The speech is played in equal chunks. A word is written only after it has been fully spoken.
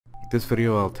This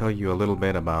video I'll tell you a little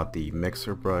bit about the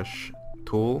mixer brush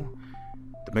tool.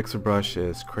 The mixer brush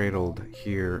is cradled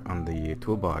here on the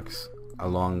toolbox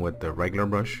along with the regular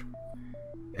brush,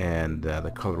 and the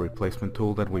color replacement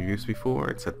tool that we've used before,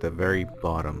 it's at the very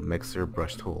bottom, mixer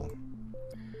brush tool.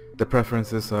 The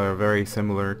preferences are very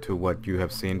similar to what you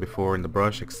have seen before in the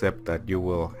brush, except that you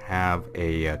will have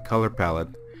a color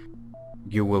palette.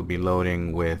 You will be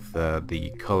loading with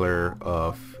the color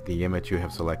of the image you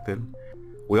have selected.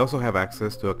 We also have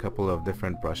access to a couple of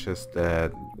different brushes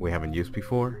that we haven't used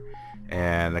before,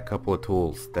 and a couple of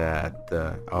tools that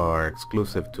are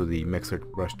exclusive to the mixer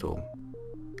brush tool.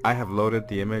 I have loaded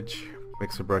the image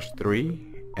mixer brush 3.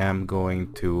 I'm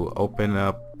going to open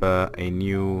up a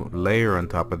new layer on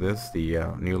top of this, the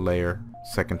new layer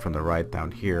second from the right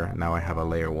down here. Now I have a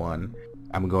layer 1.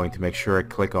 I'm going to make sure I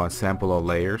click on sample all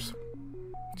layers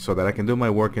so that I can do my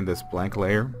work in this blank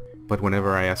layer, but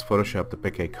whenever I ask Photoshop to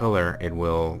pick a color, it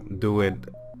will do it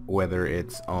whether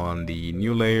it's on the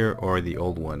new layer or the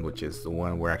old one, which is the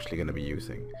one we're actually going to be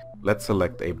using. Let's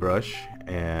select a brush,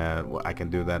 and I can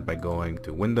do that by going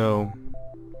to Window,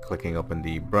 clicking open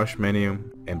the brush menu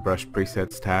and brush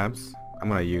presets tabs. I'm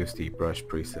going to use the brush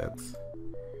presets,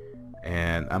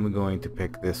 and I'm going to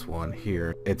pick this one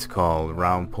here. It's called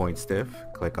round point stiff.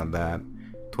 Click on that.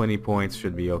 20 points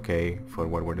should be okay for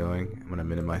what we're doing. I'm going to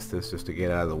minimize this just to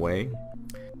get out of the way.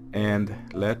 And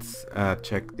let's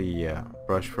check the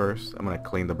brush first. I'm going to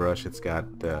clean the brush. It's got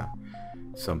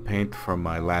some paint from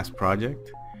my last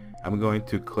project. I'm going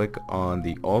to click on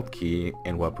the Alt key,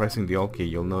 and while pressing the Alt key,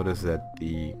 you'll notice that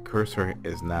the cursor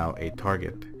is now a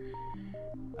target.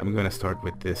 I'm going to start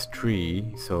with this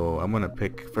tree, so I'm going to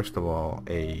pick first of all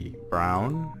a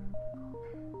brown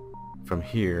from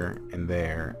here and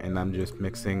there, and I'm just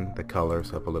mixing the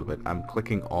colors up a little bit. I'm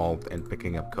clicking Alt and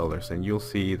picking up colors, and you'll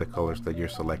see the colors that you're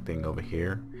selecting over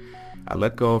here. I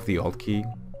let go of the Alt key,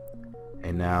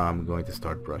 and now I'm going to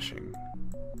start brushing.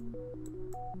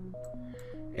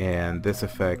 And this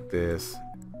effect is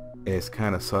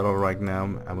kind of subtle right now.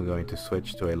 I'm going to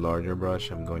switch to a larger brush.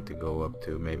 I'm going to go up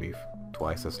to maybe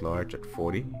twice as large at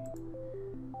 40,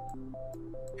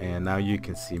 and now you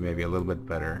can see maybe a little bit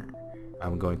better.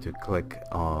 I'm going to click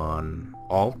on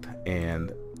Alt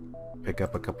and pick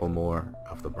up a couple more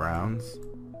of the browns,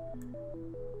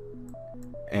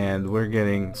 and we're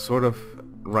getting sort of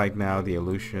right now the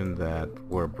illusion that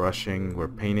we're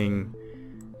painting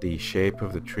the shape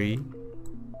of the tree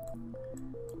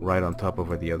right on top of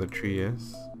where the other tree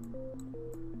is,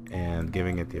 and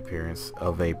giving it the appearance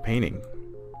of a painting,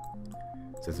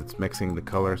 since it's mixing the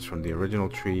colors from the original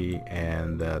tree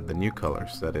and the new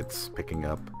colors that it's picking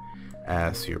up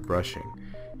as you're brushing.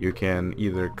 You can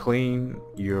either clean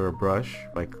your brush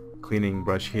by cleaning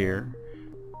brush here,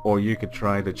 or you could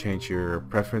try to change your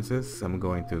preferences. I'm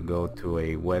going to go to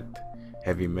a wet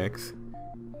heavy mix,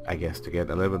 I guess, to get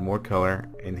a little bit more color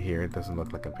in here. It doesn't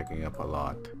look like I'm picking up a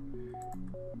lot,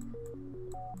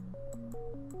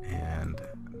 and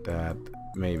that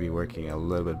may be working a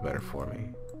little bit better for me.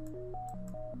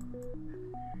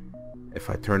 If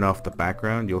I turn off the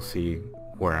background, you'll see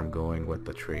where I'm going with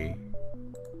the tree.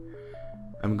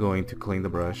 I'm going to clean the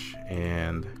brush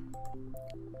and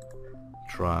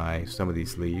try some of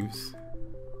these leaves.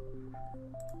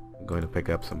 I'm going to pick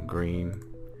up some green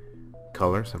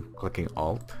colors. I'm clicking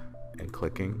Alt and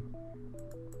clicking,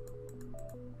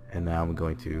 and now I'm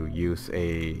going to use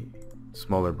a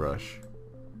smaller brush,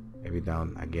 maybe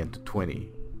down again to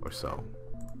 20 or so,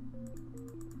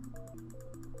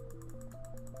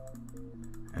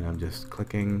 and I'm just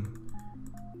clicking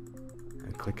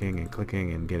and clicking and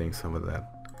clicking and getting some of that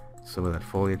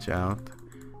foliage out.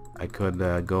 I could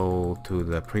go to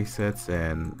the presets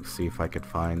and see if I could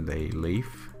find a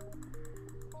leaf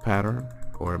pattern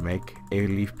or make a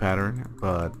leaf pattern,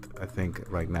 but I think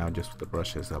right now just with the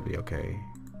brushes I'll be okay,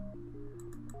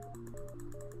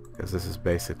 because this is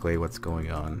basically what's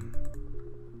going on.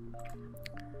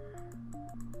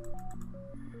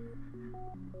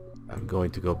 I'm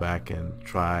going to go back and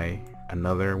try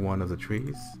another one of the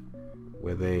trees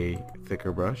with a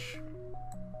thicker brush.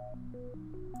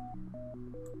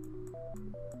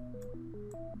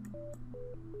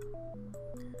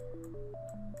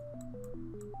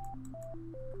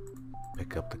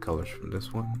 Pick up the colors from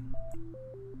this one,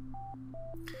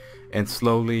 and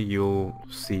slowly you'll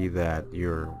see that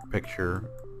your picture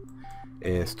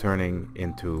is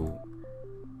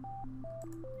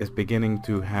beginning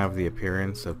to have the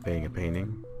appearance of being a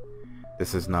painting.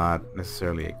 This is not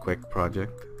necessarily a quick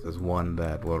project. This is one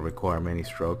that will require many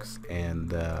strokes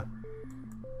and a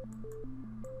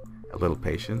little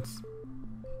patience.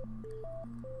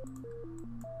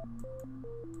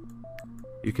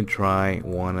 You can try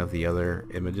one of the other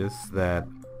images that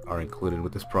are included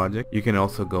with this project. You can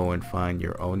also go and find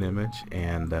your own image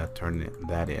and turn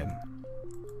that in.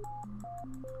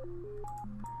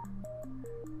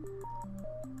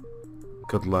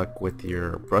 Good luck with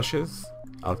your brushes.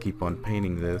 I'll keep on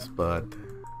painting this, but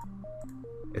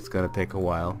it's gonna take a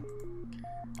while.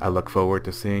 I look forward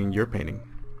to seeing your painting.